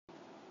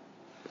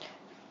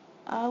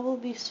I will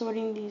be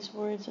sorting these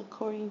words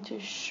according to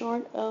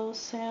short O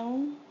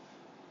sound,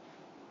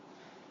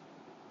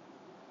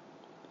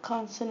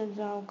 consonant,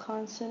 vowel,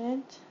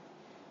 consonant,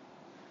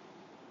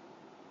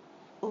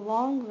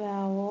 long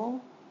vowel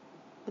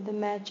with the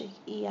magic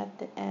E at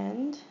the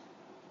end,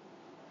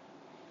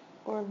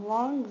 or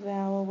long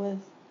vowel with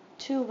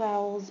two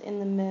vowels in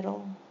the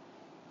middle,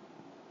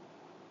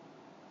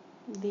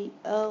 the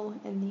O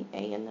and the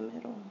A in the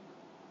middle.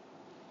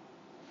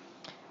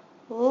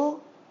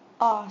 L,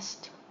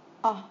 ost,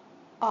 ah,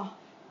 ah.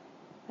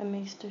 That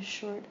makes the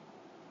short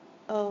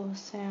O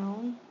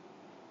sound.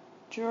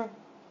 Dr,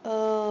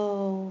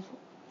 O,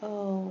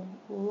 O,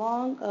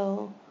 long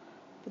O,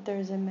 but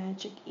there's a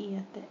magic E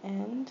at the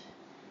end.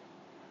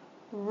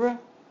 R,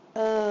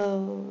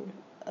 ode,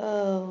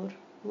 ode,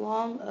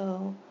 long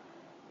O,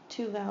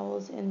 two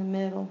vowels in the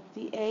middle.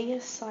 The A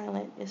is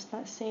silent, it's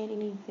not saying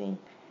anything.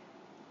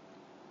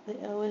 The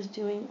O is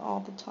doing all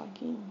the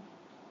talking.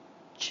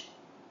 Ch,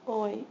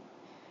 oi,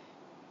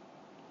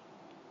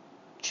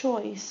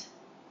 choice,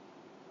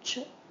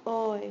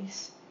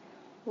 choice,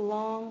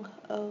 long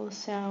O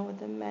sound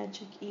with a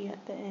magic E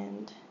at the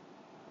end.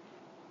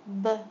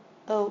 B,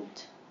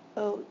 oat,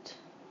 oat,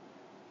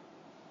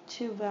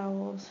 two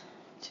vowels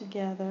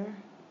together.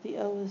 The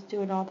O is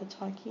doing all the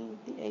talking.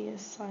 The A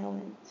is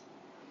silent.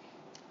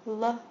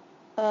 L,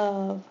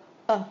 of,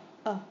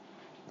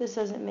 This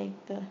doesn't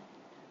make the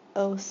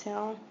O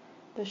sound,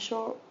 the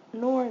short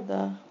nor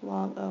the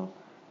long O.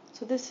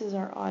 So this is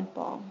our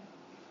oddball.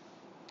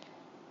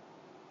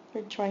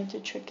 They're trying to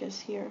trick us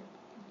here.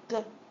 G,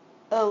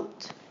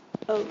 oat,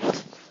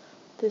 oat.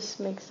 This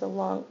makes a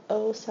long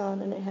O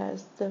sound and it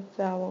has the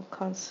vowel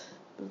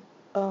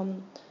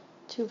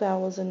two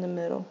vowels in the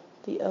middle.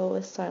 The O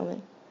is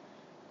silent.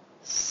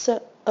 S,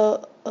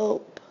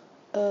 ope,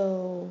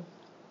 O,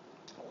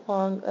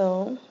 long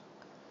O.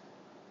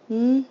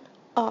 N,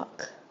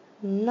 knock,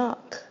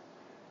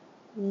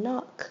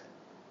 knock.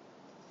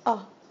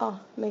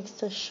 Makes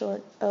the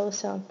short O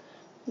sound.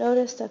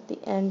 Notice that the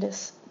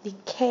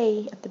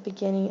K at the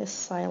beginning is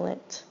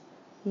silent.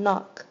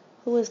 Knock.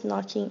 Who is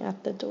knocking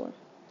at the door?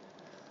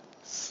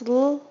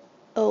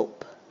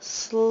 Slope,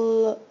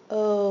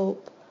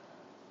 slope.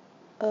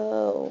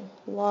 O,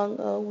 long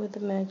O with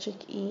the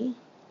magic E.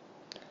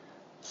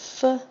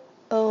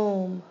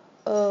 Foam,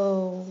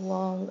 O,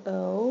 long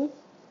O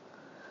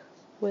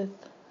with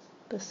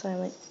the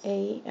silent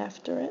A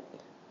after it.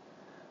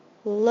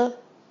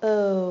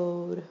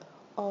 Load,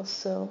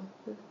 also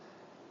with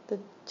the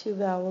two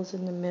vowels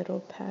in the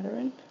middle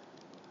pattern.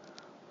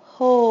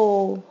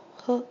 Hole,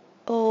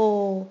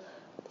 ho.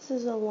 This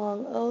is a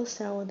long O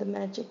sound with the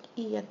magic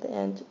E at the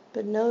end,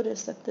 but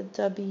notice that the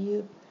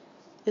W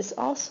is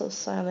also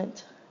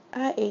silent.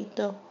 I ate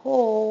the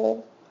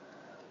whole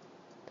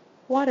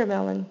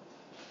watermelon.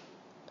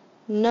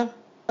 None.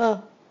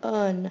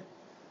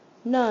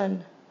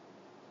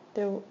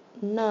 There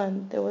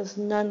was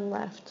none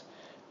left.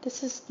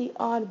 This is the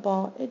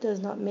oddball. It does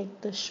not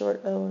make the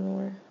short O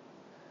nor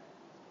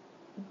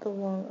the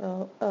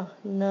long O.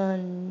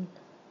 None.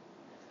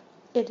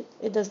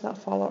 It does not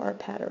follow our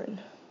pattern.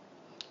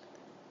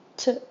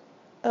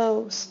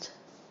 Toast,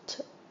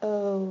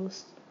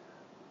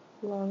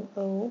 long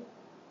O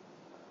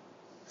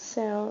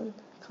sound,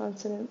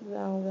 consonant,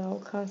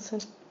 vowel,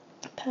 consonant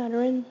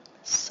pattern.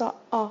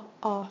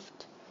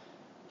 Soft,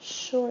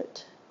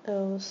 short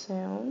O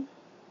sound.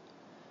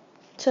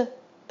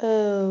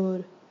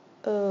 Ode,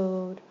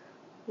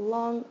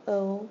 long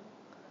O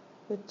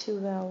with two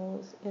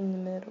vowels in the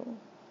middle.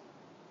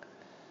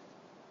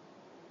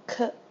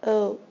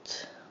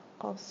 Coat,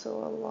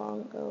 also a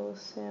long O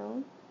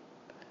sound.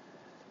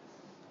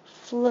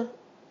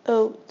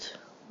 Float,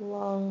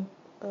 long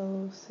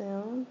O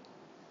sound.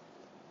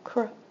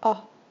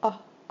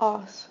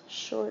 Cross,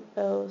 short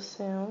O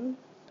sound.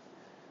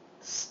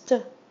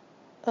 Stone,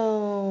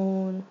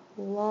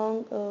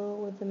 long O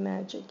with the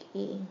magic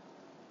E.